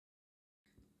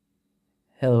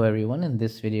Hello everyone, in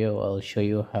this video I'll show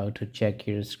you how to check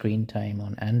your screen time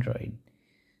on Android.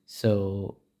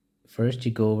 So first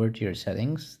you go over to your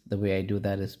settings. The way I do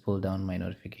that is pull down my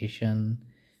notification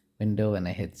window and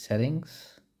I hit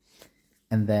settings.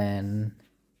 And then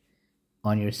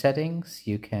on your settings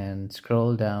you can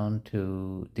scroll down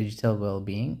to digital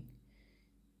well-being.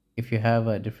 If you have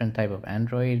a different type of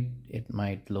Android, it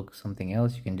might look something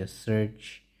else. You can just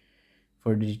search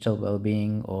for digital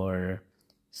well-being or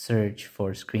search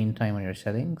for screen time on your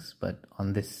settings. But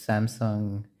on this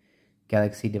Samsung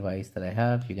Galaxy device that I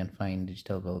have, you can find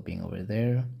digital well-being over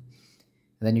there.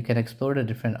 And then you can explore the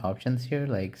different options here,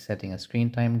 like setting a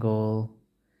screen time goal,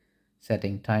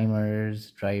 setting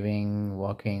timers, driving,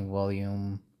 walking,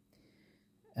 volume,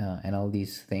 and all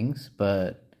these things.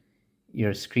 But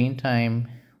your screen time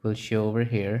will show over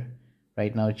here.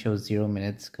 Right now it shows 0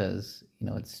 minutes because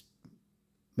it's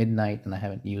midnight and I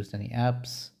haven't used any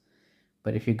apps.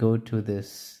 But if you go to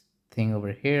this thing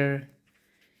over here,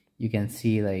 you can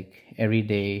see like every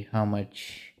day how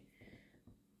much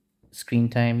screen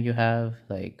time you have.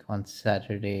 Like on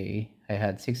Saturday I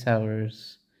had 6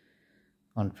 hours,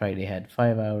 on Friday I had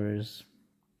 5 hours,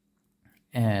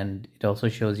 and it also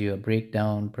shows you a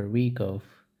breakdown per week of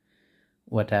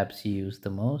what apps you use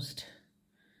the most.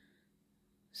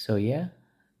 So yeah,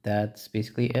 that's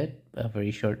basically it. A very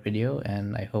short video,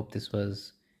 and I hope this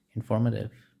was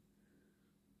informative.